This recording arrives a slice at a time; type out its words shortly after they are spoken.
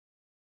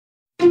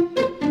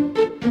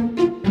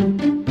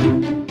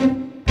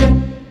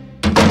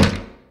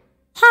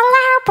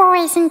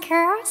boys and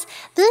girls.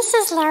 This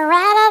is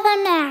Loretta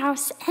the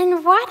Mouse,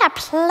 and what a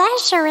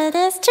pleasure it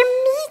is to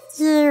meet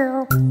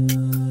you.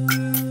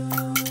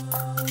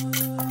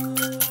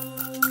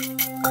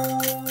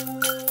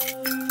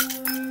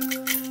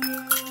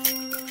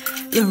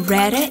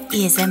 Loretta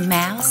is a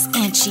mouse,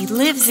 and she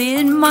lives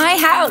in my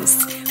house.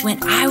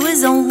 When I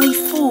was only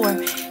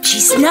 4, she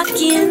snuck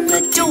in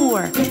the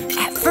door.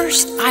 At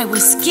first, I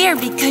was scared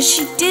because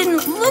she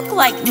didn't look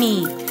like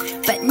me.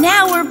 But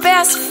now we're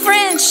best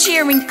friends,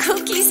 sharing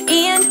cookies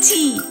and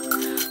tea.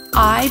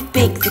 I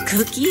bake the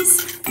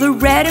cookies,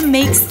 Loretta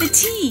makes the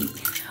tea.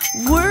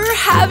 We're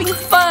having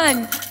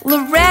fun,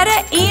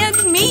 Loretta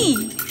and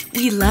me.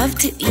 We love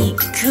to eat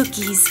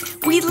cookies,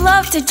 we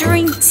love to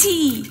drink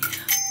tea.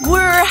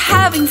 We're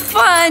having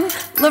fun,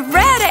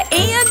 Loretta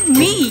and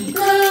me.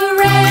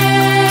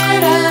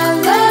 Loretta,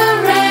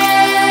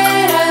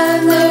 Loretta,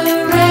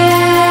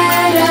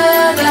 Loretta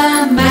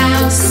the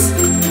mouse.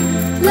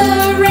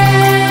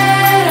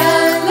 Loretta,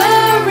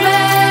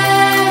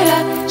 Loretta,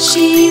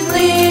 she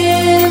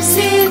lives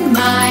in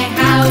my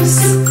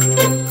house.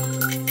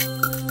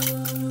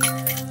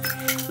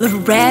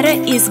 Loretta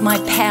is my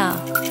pal,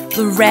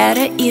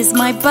 Loretta is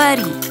my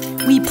buddy.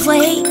 We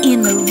play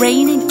in the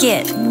rain and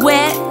get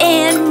wet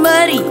and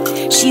muddy.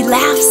 She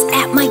laughs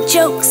at my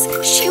jokes,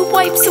 she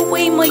wipes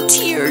away my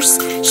tears.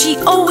 She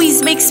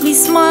always makes me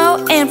smile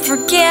and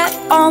forget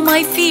all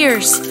my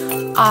fears.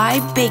 I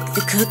bake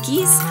the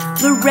cookies,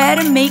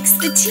 Loretta makes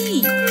the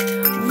tea.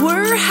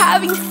 We're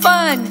having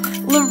fun,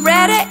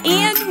 Loretta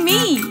and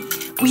me.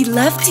 We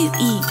love to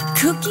eat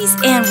cookies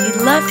and we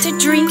love to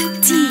drink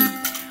tea.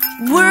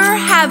 We're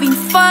having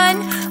fun,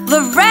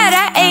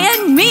 Loretta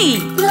and me.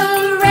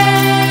 Loretta,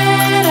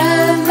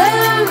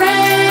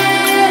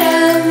 Loretta,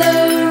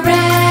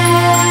 Loretta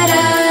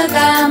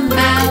the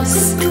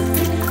mouse.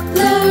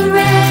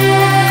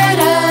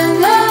 Loretta,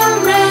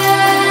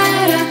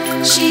 Loretta,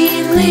 she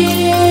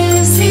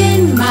lives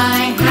in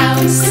my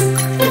house.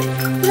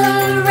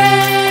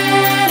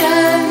 Loretta,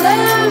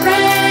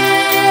 Loretta,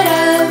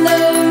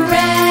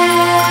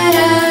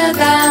 Loretta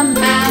the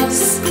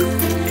mouse.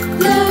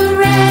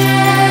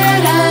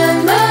 Loretta,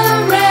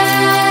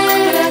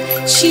 Loretta,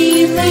 she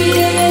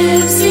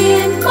lives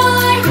in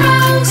my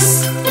house.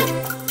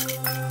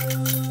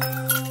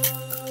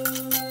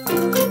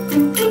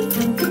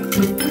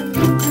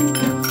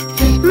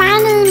 My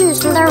name is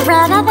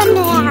Loretta the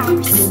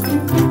Mouse.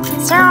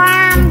 So,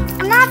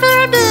 I'm not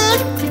very big.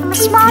 I'm a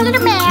small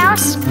little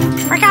mouse.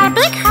 I got a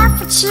big heart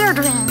for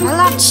children. I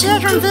love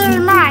children very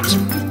much.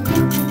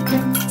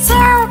 So,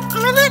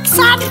 I'm really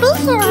excited to be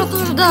here with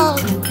you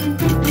today.